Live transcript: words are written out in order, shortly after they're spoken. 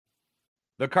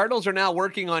The Cardinals are now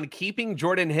working on keeping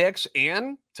Jordan Hicks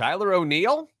and Tyler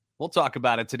O'Neill. We'll talk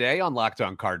about it today on Locked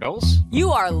On Cardinals. You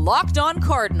are Locked On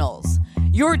Cardinals,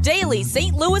 your daily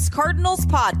St. Louis Cardinals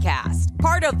podcast,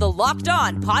 part of the Locked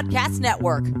On Podcast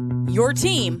Network, your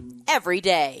team every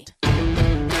day.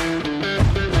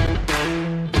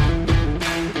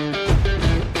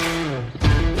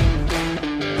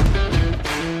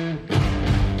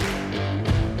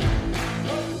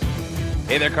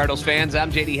 Hey there, Cardinals fans. I'm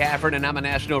J.D. Hafford, and I'm a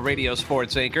national radio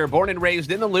sports anchor, born and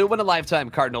raised in the Lou and a lifetime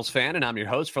Cardinals fan, and I'm your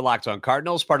host for Locked On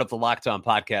Cardinals, part of the Locked On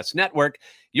Podcast Network,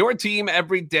 your team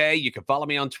every day. You can follow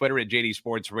me on Twitter at JD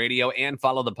Sports Radio and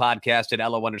follow the podcast at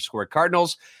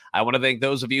LO_Cardinals. I want to thank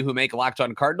those of you who make Locked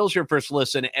On Cardinals your first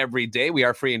listen every day. We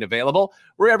are free and available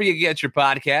wherever you get your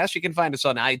podcast. You can find us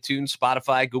on iTunes,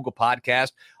 Spotify, Google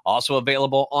Podcast, also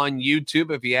available on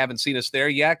YouTube. If you haven't seen us there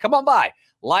yet, come on by.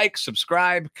 Like,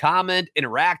 subscribe, comment,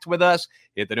 interact with us.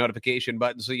 Hit the notification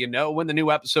button so you know when the new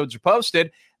episodes are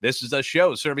posted. This is a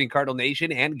show serving Cardinal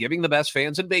Nation and giving the best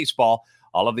fans in baseball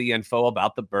all of the info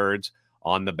about the birds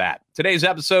on the bat. Today's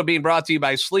episode being brought to you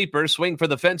by Sleeper. Swing for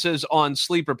the fences on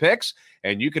Sleeper Picks,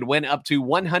 and you can win up to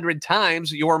 100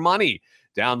 times your money.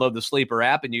 Download the Sleeper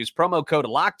app and use promo code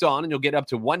LOCKEDON, and you'll get up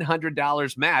to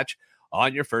 $100 match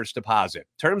on your first deposit.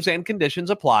 Terms and conditions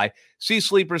apply. See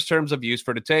Sleeper's terms of use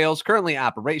for details. Currently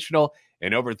operational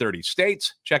in over 30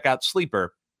 states. Check out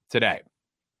Sleeper today.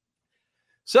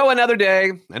 So another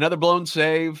day, another blown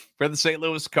save for the St.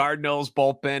 Louis Cardinals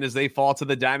bullpen as they fall to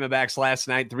the Diamondbacks last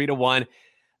night, 3-1.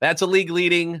 That's a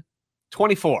league-leading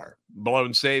 24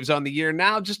 blown saves on the year.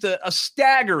 Now just a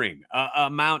staggering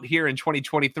amount here in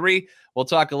 2023. We'll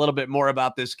talk a little bit more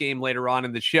about this game later on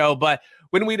in the show. But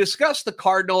when we discuss the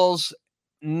Cardinals'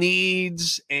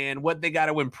 needs and what they got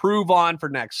to improve on for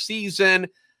next season,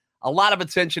 a lot of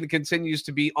attention continues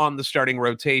to be on the starting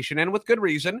rotation, and with good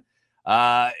reason.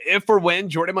 If or when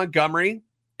Jordan Montgomery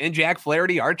and Jack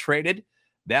Flaherty are traded,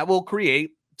 that will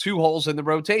create two holes in the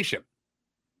rotation.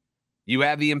 You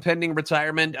have the impending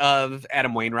retirement of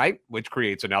Adam Wainwright, which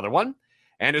creates another one.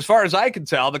 And as far as I can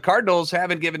tell, the Cardinals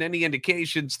haven't given any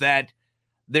indications that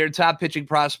their top pitching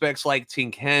prospects like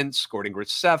Tink Hence, Gordon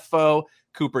Graceffo,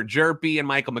 Cooper Jerpy, and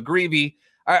Michael McGreevy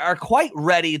are quite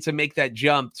ready to make that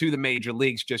jump to the major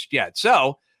leagues just yet.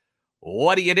 So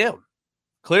what do you do?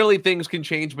 Clearly, things can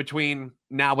change between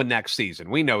now and next season.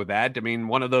 We know that. I mean,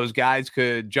 one of those guys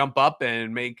could jump up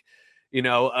and make,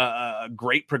 a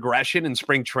great progression in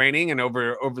spring training and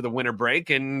over the winter break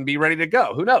and be ready to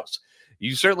go. Who knows?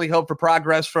 You certainly hope for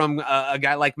progress from a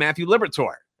guy like Matthew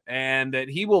Liberatore, and that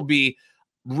he will be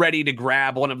ready to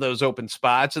grab one of those open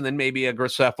spots, and then maybe a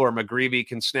Graceffo or McGreevy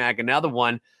can snag another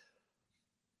one.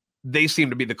 They seem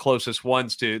to be the closest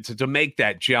ones to make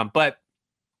that jump. But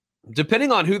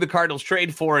depending on who the Cardinals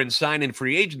trade for and sign in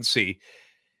free agency,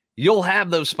 you'll have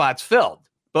those spots filled.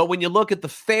 But when you look at the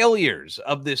failures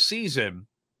of this season,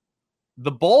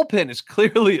 the bullpen is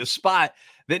clearly a spot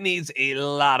that needs a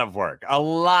lot of work. A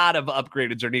lot of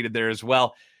upgrades are needed there as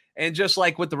well. And just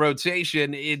like with the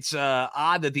rotation, it's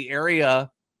odd that the area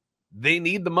they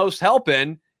need the most help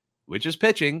in, which is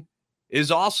pitching, is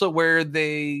also where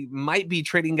they might be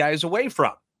trading guys away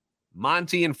from.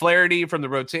 Monty and Flaherty from the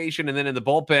rotation, and then in the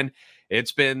bullpen,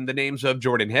 it's been the names of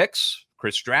Jordan Hicks,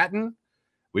 Chris Stratton.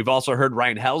 We've also heard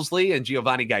Ryan Helsley and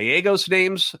Giovanni Gallegos'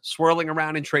 names swirling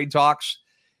around in trade talks.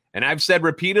 And I've said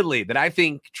repeatedly that I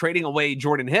think trading away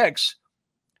Jordan Hicks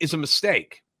is a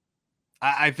mistake.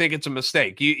 I think it's a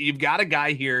mistake. You've got a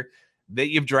guy here that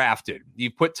you've drafted.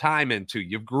 You've put time into.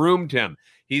 You've groomed him.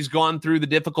 He's gone through the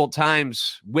difficult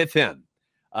times with him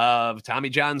of Tommy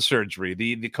John surgery,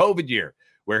 the COVID year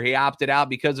where he opted out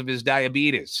because of his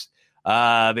diabetes.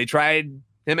 They tried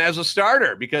him as a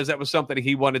starter because that was something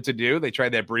he wanted to do. They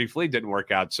tried that briefly. Didn't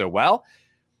work out so well.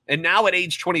 And now at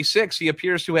age 26, he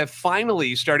appears to have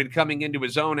finally started coming into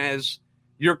his own as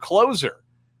your closer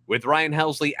with Ryan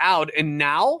Helsley out. And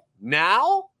now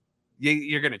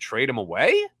you're going to trade him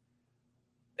away?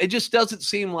 It just doesn't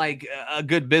seem like a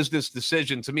good business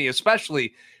decision to me,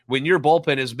 especially when your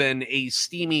bullpen has been a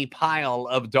steamy pile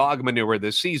of dog manure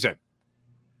this season.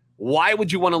 Why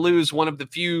would you want to lose one of the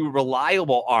few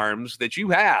reliable arms that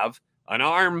you have? An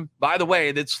arm, by the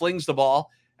way, that slings the ball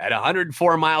at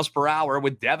 104 miles per hour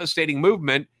with devastating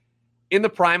movement in the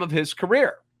prime of his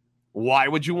career. Why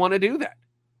would you want to do that?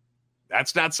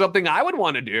 That's not something I would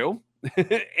want to do.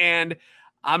 And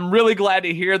I'm really glad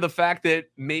to hear the fact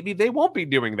that maybe they won't be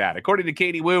doing that. According to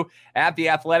Katie Wu at The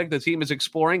Athletic, the team is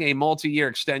exploring a multi-year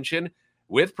extension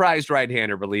with prized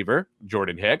right-hander reliever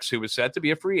Jordan Hicks, who is set to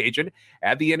be a free agent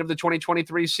at the end of the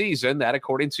 2023 season. That,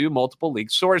 according to multiple league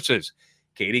sources.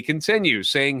 Katie continues,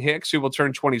 saying Hicks, who will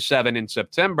turn 27 in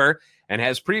September and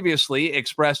has previously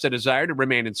expressed a desire to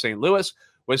remain in St. Louis,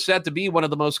 was set to be one of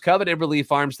the most coveted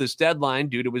relief arms this deadline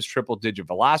due to his triple-digit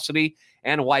velocity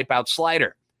and wipeout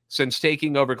slider. Since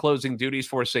taking over closing duties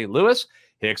for St. Louis,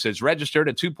 Hicks has registered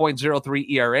a 2.03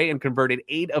 ERA and converted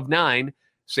 8 of 9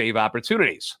 save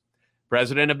opportunities.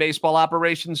 President of Baseball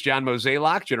Operations John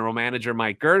Mozeliak, General Manager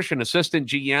Mike Gersh, and Assistant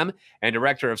GM and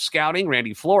Director of Scouting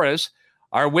Randy Flores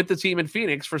are with the team in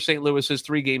Phoenix for St. Louis's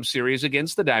 3-game series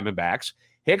against the Diamondbacks.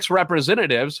 Hicks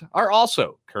representatives are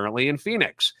also currently in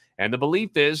Phoenix, and the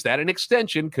belief is that an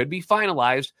extension could be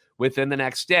finalized within the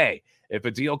next day. If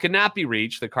a deal cannot be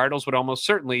reached, the Cardinals would almost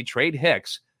certainly trade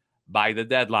Hicks by the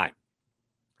deadline.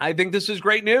 I think this is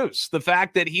great news. The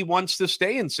fact that he wants to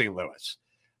stay in St. Louis,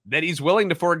 that he's willing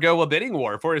to forego a bidding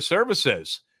war for his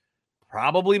services,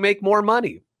 probably make more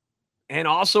money, and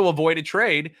also avoid a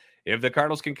trade if the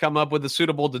Cardinals can come up with a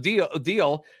suitable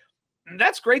deal.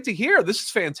 That's great to hear. This is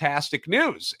fantastic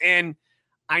news. And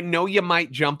I know you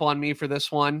might jump on me for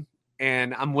this one,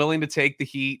 and I'm willing to take the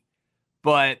heat,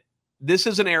 but this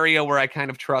is an area where I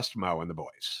kind of trust Mo and the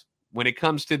boys when it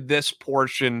comes to this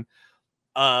portion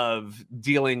of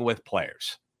dealing with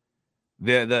players.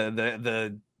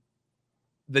 The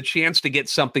chance to get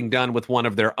something done with one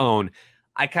of their own,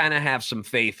 I kind of have some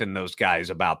faith in those guys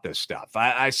about this stuff.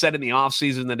 I said in the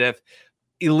offseason that if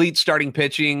elite starting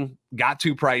pitching got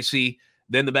too pricey,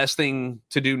 then the best thing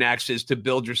to do next is to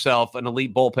build yourself an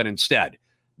elite bullpen instead.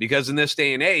 Because in this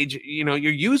day and age, you're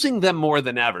using them more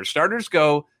than ever. Starters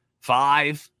go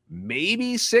 5,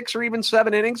 maybe 6 or even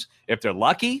 7 innings if they're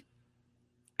lucky.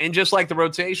 And just like the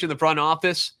rotation, the front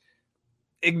office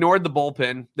ignored the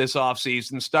bullpen this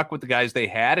offseason, stuck with the guys they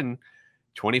had, and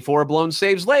 24 blown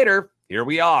saves later, here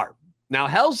we are. Now,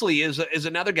 Helsley is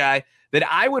another guy that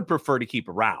I would prefer to keep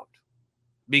around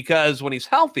because when he's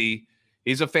healthy,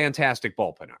 he's a fantastic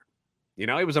bullpen arm. He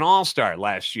was an all-star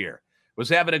last year, was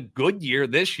having a good year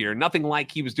this year, nothing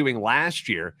like he was doing last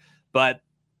year, but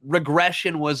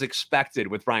regression was expected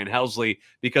with Ryan Helsley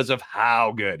because of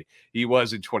how good he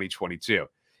was in 2022.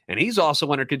 And he's also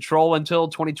under control until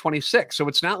 2026. So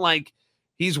it's not like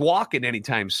he's walking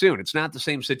anytime soon. It's not the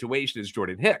same situation as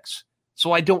Jordan Hicks.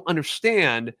 So I don't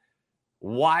understand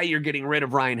why you're getting rid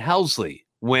of Ryan Helsley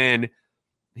when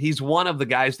he's one of the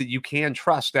guys that you can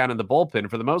trust down in the bullpen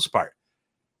for the most part.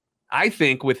 I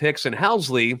think with Hicks and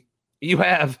Helsley, you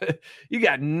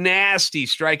got nasty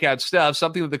strikeout stuff,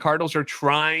 something that the Cardinals are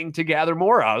trying to gather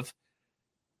more of.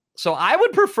 So I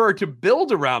would prefer to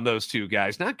build around those two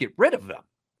guys, not get rid of them.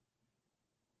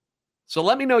 So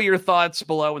let me know your thoughts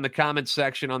below in the comments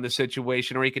section on the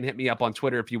situation, or you can hit me up on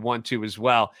Twitter if you want to as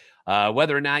well.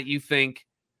 Whether or not you think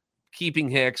keeping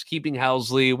Hicks, keeping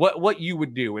Helsley, what you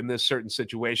would do in this certain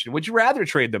situation. Would you rather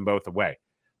trade them both away?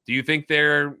 Do you think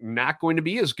they're not going to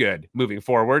be as good moving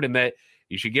forward and that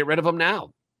you should get rid of them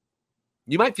now?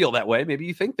 You might feel that way. Maybe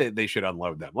you think that they should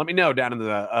unload them. Let me know down in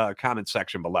the comments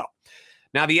section below.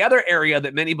 Now, the other area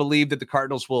that many believe that the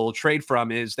Cardinals will trade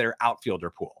from is their outfielder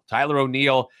pool. Tyler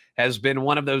O'Neill has been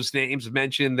one of those names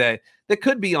mentioned that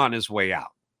could be on his way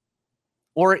out.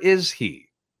 Or is he?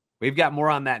 We've got more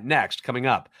on that next coming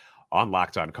up on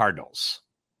Locked On Cardinals.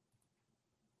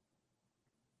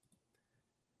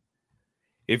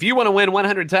 If you want to win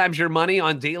 100 times your money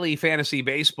on daily fantasy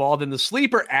baseball, then the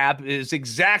Sleeper app is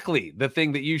exactly the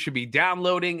thing that you should be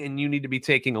downloading and you need to be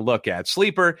taking a look at.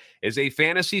 Sleeper is a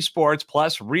fantasy sports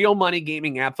plus real money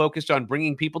gaming app focused on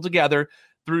bringing people together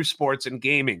through sports and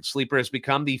gaming. Sleeper has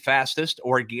become the fastest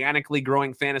organically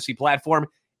growing fantasy platform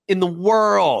in the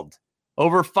world.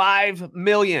 Over 5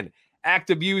 million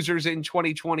active users in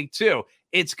 2022.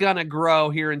 It's going to grow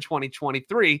here in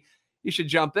 2023. You should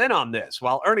jump in on this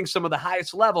while earning some of the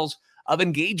highest levels of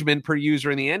engagement per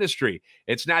user in the industry.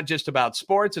 It's not just about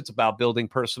sports. It's about building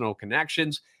personal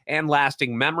connections and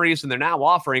lasting memories. And they're now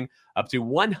offering up to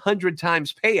 100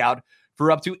 times payout for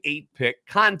up to 8 pick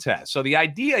contests. So the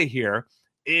idea here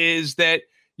is that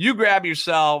you grab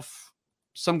yourself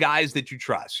some guys that you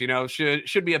trust.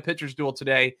 Should be a pitcher's duel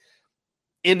today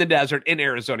in the desert in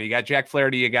Arizona. You got Jack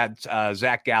Flaherty. You got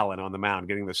Zach Gallen on the mound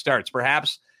getting the starts.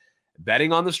 Perhaps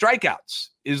betting on the strikeouts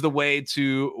is the way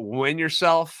to win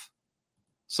yourself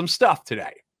some stuff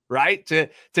today, right?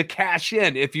 To cash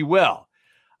in, if you will.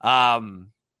 Nolan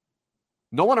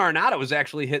Arenado has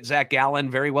actually hit Zach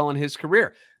Gallen very well in his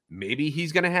career. Maybe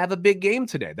he's going to have a big game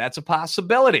today. That's a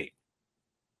possibility.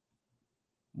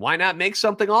 Why not make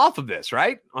something off of this,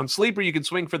 right? On Sleeper, you can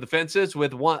swing for the fences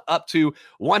with up to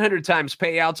 100 times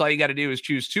payouts. All you got to do is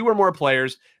choose 2 or more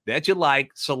players that you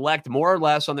like, select more or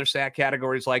less on their stat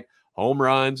categories like home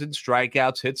runs and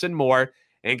strikeouts, hits and more,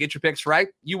 and get your picks right.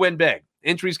 You win big.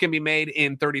 Entries can be made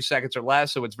in 30 seconds or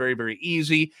less, so it's very, very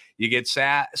easy. You get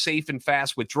safe and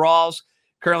fast withdrawals.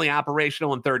 Currently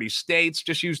operational in 30 states.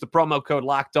 Just use the promo code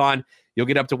Locked On. You'll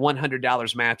get up to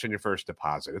 $100 match on your first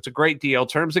deposit. It's a great deal.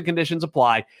 Terms and conditions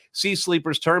apply. See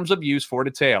Sleeper's terms of use for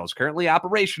details. Currently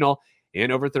operational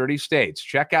in over 30 states.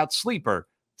 Check out Sleeper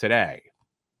today.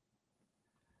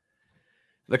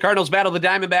 The Cardinals battle the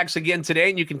Diamondbacks again today,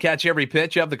 and you can catch every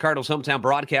pitch of the Cardinals' hometown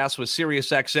broadcast with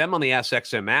SiriusXM on the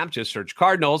SXM app. Just search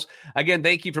Cardinals. Again,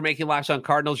 thank you for making Locked On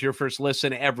Cardinals your first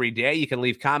listen every day. You can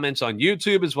leave comments on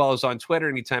YouTube as well as on Twitter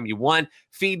anytime you want.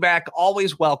 Feedback,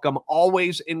 always welcome,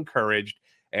 always encouraged.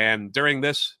 And during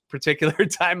this particular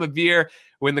time of year,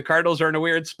 when the Cardinals are in a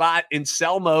weird spot in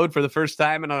sell mode for the first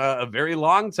time in a very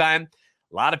long time,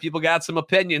 a lot of people got some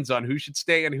opinions on who should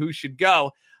stay and who should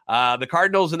go. The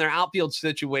Cardinals and their outfield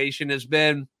situation has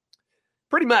been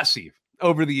pretty messy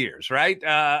over the years, right?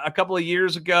 A couple of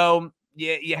years ago,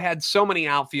 you had so many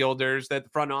outfielders that the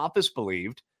front office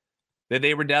believed that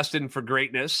they were destined for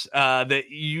greatness, that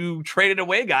you traded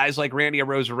away guys like Randy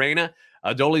Arozarena,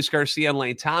 Adolis Garcia, and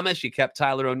Lane Thomas. You kept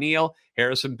Tyler O'Neill,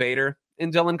 Harrison Bader,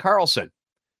 and Dylan Carlson.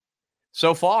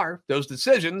 So far, those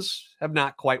decisions have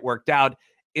not quite worked out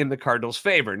in the Cardinals'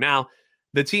 favor. Now,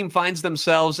 the team finds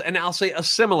themselves, and I'll say a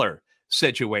similar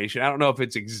situation. I don't know if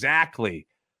it's exactly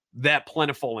that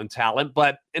plentiful in talent,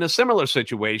 but in a similar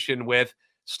situation with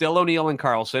still O'Neill and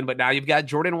Carlson, but now you've got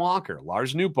Jordan Walker,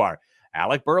 Lars Nootbaar,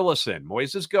 Alec Burleson,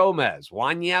 Moises Gomez,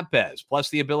 Juan Yepes, plus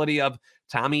the ability of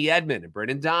Tommy Edman and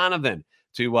Brendan Donovan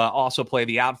to also play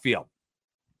the outfield.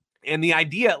 And the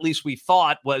idea, at least we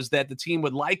thought, was that the team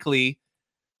would likely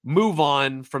move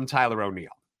on from Tyler O'Neill.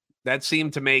 That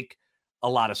seemed to make a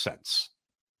lot of sense.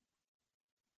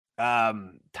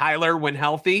 Tyler, when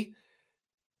healthy,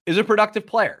 is a productive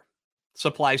player.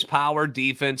 Supplies power,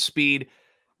 defense, speed,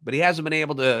 but he hasn't been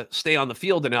able to stay on the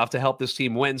field enough to help this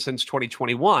team win since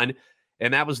 2021.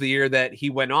 And that was the year that he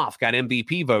went off, got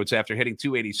MVP votes after hitting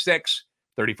 286,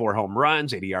 34 home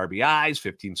runs, 80 RBIs,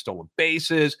 15 stolen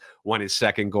bases, won his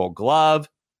second Gold Glove.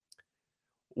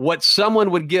 What someone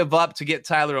would give up to get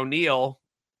Tyler O'Neill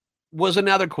was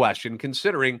another question,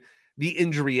 considering the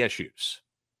injury issues.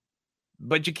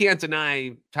 But you can't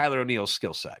deny Tyler O'Neill's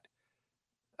skill set.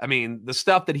 I mean, the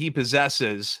stuff that he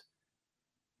possesses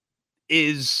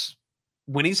is,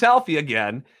 when he's healthy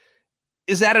again,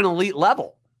 is at an elite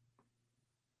level.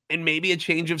 And maybe a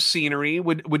change of scenery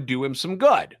would do him some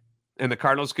good. And the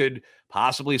Cardinals could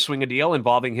possibly swing a deal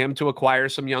involving him to acquire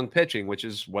some young pitching, which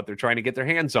is what they're trying to get their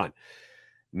hands on.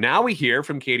 Now we hear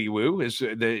from Katie Woo,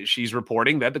 she's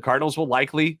reporting that the Cardinals will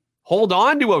likely hold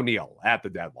on to O'Neill at the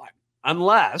deadline,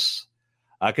 unless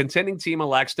a contending team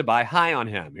elects to buy high on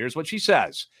him. Here's what she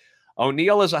says.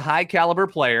 O'Neill is a high-caliber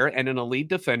player and an elite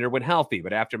defender when healthy,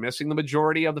 but after missing the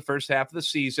majority of the first half of the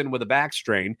season with a back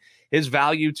strain, his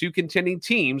value to contending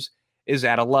teams is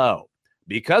at a low.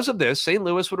 Because of this, St.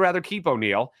 Louis would rather keep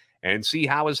O'Neill and see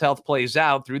how his health plays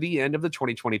out through the end of the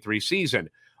 2023 season.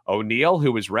 O'Neill,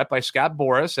 who is rep by Scott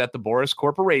Boras at the Boras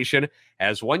Corporation,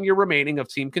 has 1 year remaining of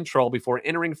team control before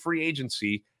entering free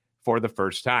agency for the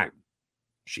first time.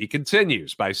 She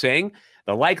continues by saying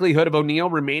the likelihood of O'Neill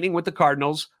remaining with the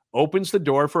Cardinals opens the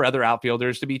door for other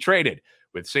outfielders to be traded,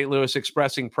 with St. Louis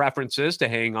expressing preferences to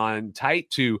hang on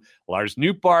tight to Lars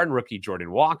Nootbaar and rookie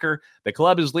Jordan Walker. The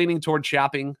club is leaning toward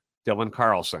shopping Dylan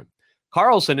Carlson.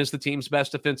 Carlson is the team's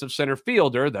best defensive center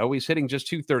fielder, though he's hitting just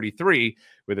 .233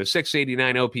 with a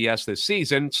 .689 OPS this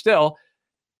season. Still,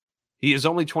 he is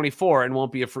only 24 and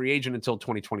won't be a free agent until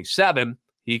 2027.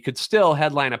 He could still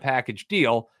headline a package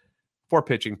deal for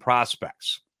pitching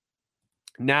prospects.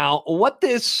 Now, what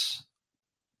this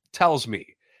tells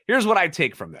me, here's what I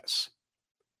take from this,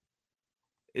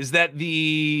 is that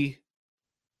the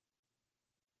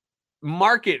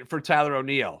market for Tyler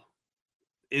O'Neill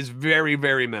is very,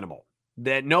 very minimal,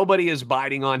 that nobody is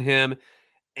biting on him,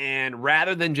 and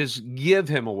rather than just give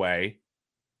him away,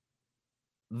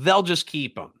 they'll just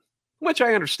keep him, which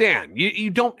I understand. You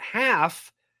don't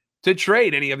have to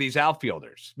trade any of these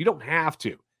outfielders. You don't have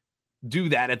to do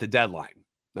that at the deadline,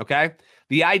 okay?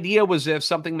 The idea was if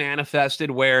something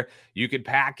manifested where you could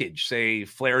package, say,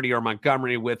 Flaherty or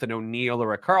Montgomery with an O'Neill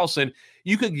or a Carlson,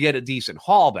 you could get a decent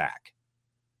haul back.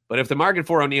 But if the market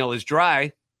for O'Neill is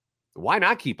dry, why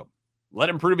not keep him? Let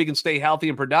him prove he can stay healthy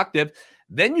and productive.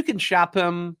 Then you can shop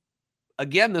him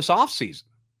again this offseason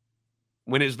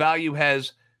when his value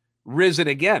has risen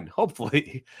again,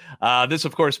 hopefully. This,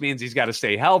 of course, means he's got to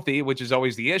stay healthy, which is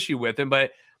always the issue with him.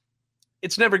 But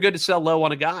it's never good to sell low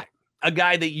on a guy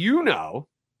that you know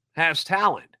has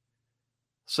talent.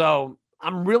 So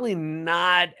I'm really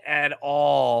not at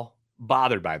all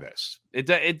bothered by this.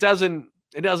 It doesn't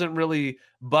It doesn't really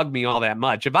bug me all that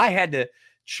much. If I had to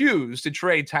choose to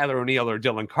trade Tyler O'Neill or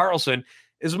Dylan Carlson,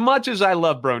 as much as I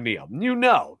love Bro Neal,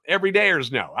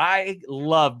 everydayers know, I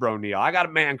love Bro Neal. I got a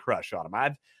man crush on him.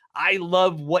 I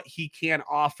love what he can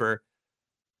offer.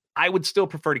 I would still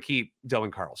prefer to keep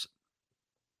Dylan Carlson.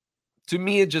 To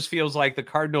me, it just feels like the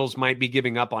Cardinals might be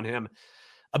giving up on him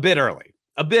a bit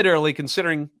early,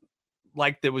 considering,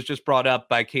 like that was just brought up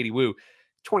by Katie Wu,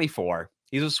 24.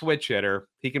 He's a switch hitter.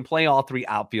 He can play all three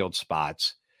outfield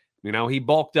spots. He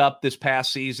bulked up this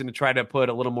past season to try to put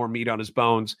a little more meat on his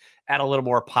bones, add a little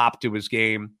more pop to his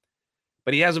game.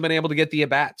 But he hasn't been able to get the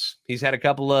at-bats. He's had a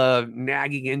couple of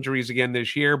nagging injuries again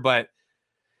this year. But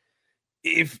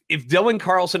if Dylan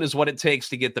Carlson is what it takes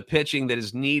to get the pitching that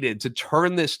is needed to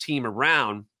turn this team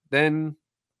around, then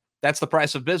that's the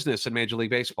price of business in Major League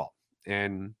Baseball.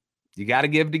 And you got to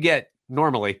give to get.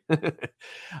 Normally.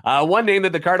 One name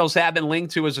that the Cardinals have been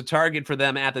linked to as a target for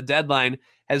them at the deadline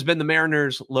has been the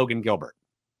Mariners' Logan Gilbert.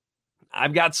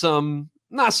 I've got some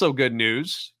not so good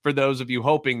news for those of you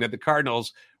hoping that the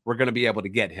Cardinals were going to be able to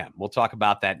get him. We'll talk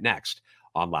about that next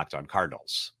on Locked On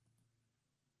Cardinals.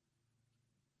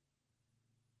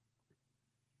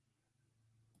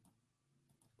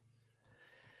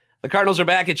 The Cardinals are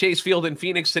back at Chase Field in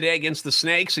Phoenix today against the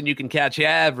Snakes, and you can catch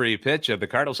every pitch of the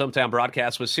Cardinals' hometown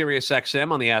broadcast with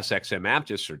SiriusXM on the SXM app.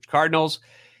 Just search Cardinals.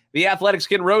 The Athletic's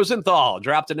Ken Rosenthal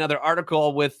dropped another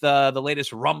article with the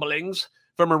latest rumblings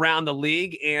from around the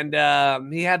league, and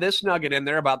he had this nugget in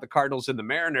there about the Cardinals and the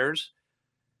Mariners.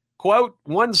 Quote,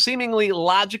 one seemingly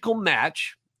logical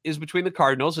match is between the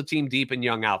Cardinals, a team deep in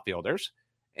young outfielders,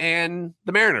 and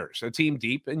the Mariners, a team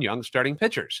deep in young starting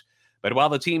pitchers. But while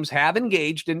the teams have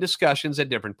engaged in discussions at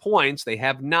different points, they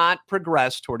have not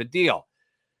progressed toward a deal.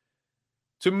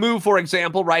 To move, for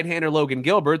example, right-hander Logan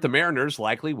Gilbert, the Mariners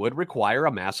likely would require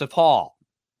a massive haul.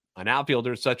 An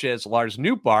outfielder such as Lars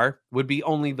Nootbaar would be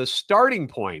only the starting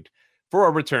point for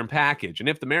a return package. And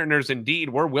if the Mariners indeed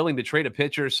were willing to trade a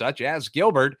pitcher such as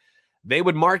Gilbert, they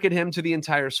would market him to the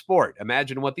entire sport.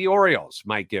 Imagine what the Orioles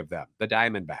might give them, the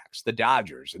Diamondbacks, the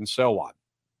Dodgers, and so on.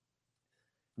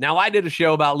 Now, I did a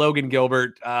show about Logan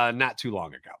Gilbert not too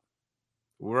long ago.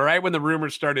 Right when the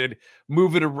rumors started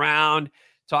moving around,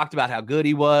 talked about how good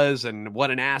he was and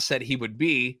what an asset he would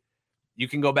be. You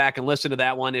can go back and listen to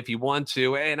that one if you want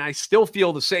to. And I still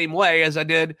feel the same way as I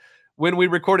did when we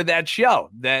recorded that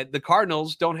show, that the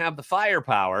Cardinals don't have the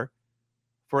firepower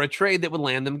for a trade that would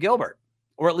land them Gilbert.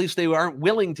 Or at least they aren't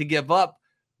willing to give up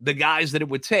the guys that it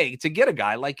would take to get a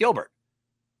guy like Gilbert.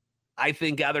 I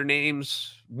think other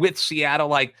names with Seattle,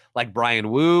 like Brian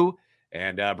Wu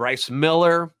and Bryce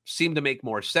Miller, seem to make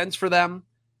more sense for them.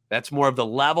 That's more of the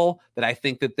level that I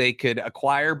think that they could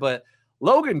acquire. But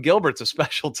Logan Gilbert's a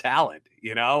special talent.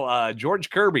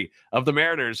 George Kirby of the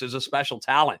Mariners is a special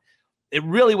talent. It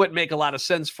really wouldn't make a lot of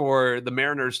sense for the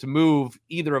Mariners to move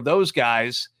either of those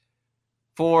guys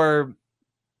for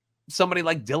somebody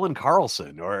like Dylan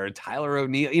Carlson or Tyler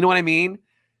O'Neill. You know what I mean?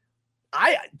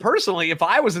 I personally, if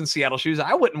I was in Seattle shoes,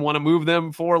 I wouldn't want to move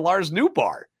them for Lars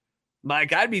Nootbaar.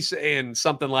 Like, I'd be saying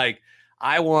something like,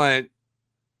 I want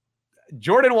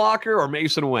Jordan Walker or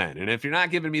Mason Wynn. And if you're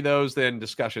not giving me those, then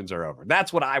discussions are over.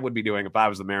 That's what I would be doing if I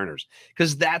was the Mariners,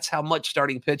 because that's how much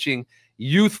starting pitching,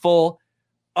 youthful,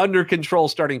 under control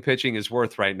starting pitching is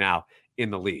worth right now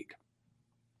in the league.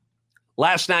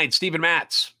 Last night, Steven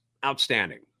Matz,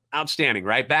 outstanding,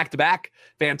 right? Back-to-back,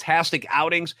 fantastic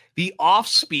outings. The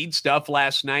off-speed stuff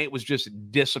last night was just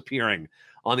disappearing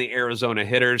on the Arizona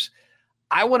hitters.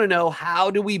 I want to know,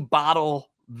 how do we bottle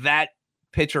that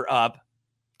pitcher up,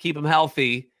 keep him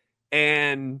healthy,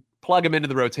 and plug him into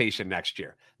the rotation next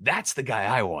year? That's the guy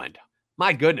I want.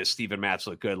 My goodness, Steven Matz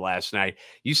looked good last night.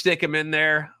 You stick him in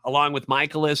there along with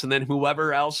Michaelis and then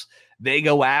whoever else they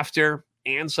go after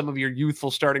and some of your youthful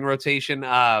starting rotation.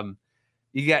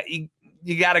 You got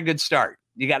a good start.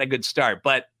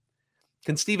 But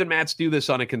can Steven Matz do this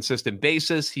on a consistent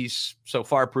basis? He's so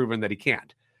far proven that he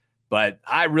can't. But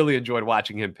I really enjoyed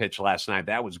watching him pitch last night.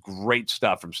 That was great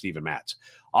stuff from Steven Matz.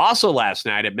 Also last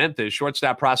night at Memphis,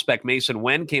 shortstop prospect Mason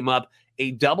Wynn came up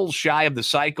a double shy of the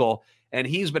cycle, and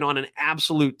he's been on an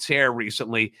absolute tear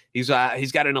recently. He's got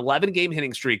an 11-game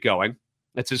hitting streak going.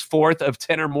 That's his fourth of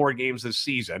 10 or more games this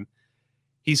season.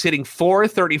 He's hitting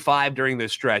 .435 during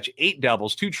this stretch, 8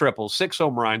 doubles, 2 triples, 6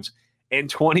 home runs, and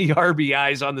 20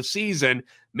 RBIs on the season.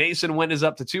 Mason Wynn is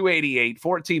up to .288,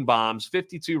 14 bombs,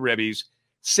 52 ribbies,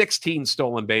 16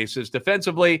 stolen bases.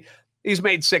 Defensively, he's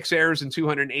made 6 errors and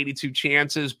 282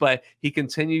 chances, but he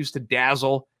continues to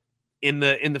dazzle in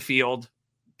the field.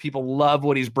 People love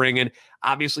what he's bringing.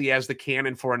 Obviously, he has the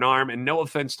cannon for an arm, and no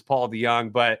offense to Paul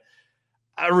DeYoung, but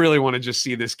I really want to just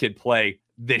see this kid play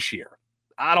this year.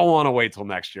 I don't want to wait till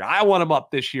next year. I want him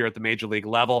up this year at the major league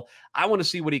level. I want to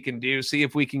see what he can do, see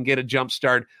if we can get a jump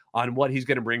start on what he's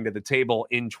going to bring to the table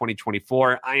in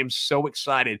 2024. I am so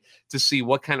excited to see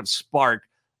what kind of spark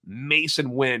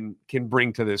Mason Wynn can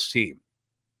bring to this team.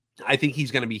 I think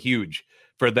he's going to be huge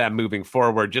for them moving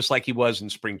forward, just like he was in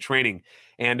spring training.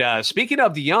 And speaking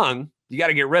of the young, you got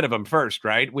to get rid of him first,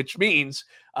 right? Which means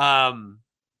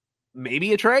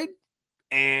maybe a trade.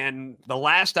 And the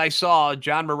last I saw,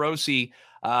 John Morosi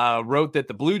wrote that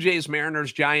the Blue Jays,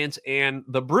 Mariners, Giants, and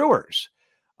the Brewers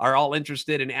are all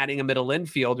interested in adding a middle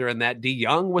infielder, and that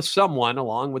DeYoung was someone,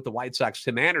 along with the White Sox,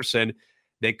 Tim Anderson,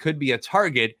 that could be a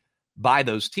target by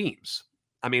those teams.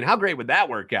 I mean, how great would that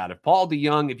work out? If Paul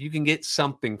DeYoung, if you can get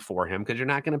something for him, because you're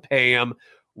not going to pay him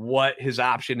what his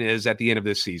option is at the end of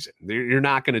this season. You're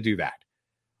not going to do that.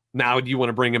 Now, do you want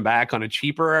to bring him back on a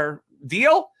cheaper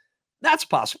deal? That's a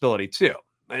possibility too.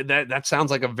 That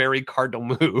sounds like a very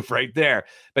Cardinal move right there.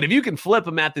 But if you can flip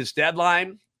him at this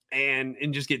deadline and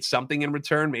just get something in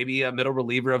return, maybe a middle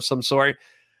reliever of some sort,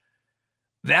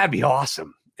 that'd be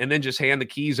awesome. And then just hand the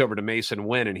keys over to Mason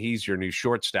Wynn, and he's your new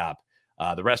shortstop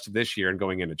the rest of this year and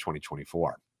going into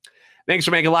 2024. Thanks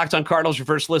for making Locked On Cardinals your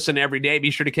first listen every day.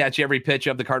 Be sure to catch every pitch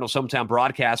of the Cardinals hometown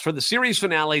broadcast for the series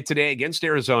finale today against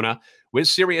Arizona with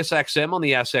SiriusXM on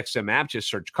the SXM app. Just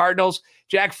search Cardinals.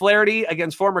 Jack Flaherty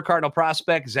against former Cardinal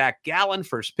prospect Zach Gallen.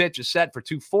 First pitch is set for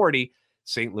 2:40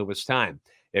 St. Louis time.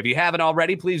 If you haven't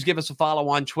already, please give us a follow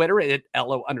on Twitter at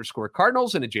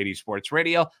 @LO_Cardinals and at JD Sports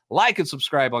Radio. Like and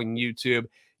subscribe on YouTube.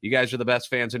 You guys are the best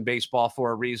fans in baseball for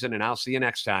a reason, and I'll see you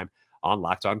next time on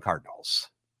Locked On Cardinals.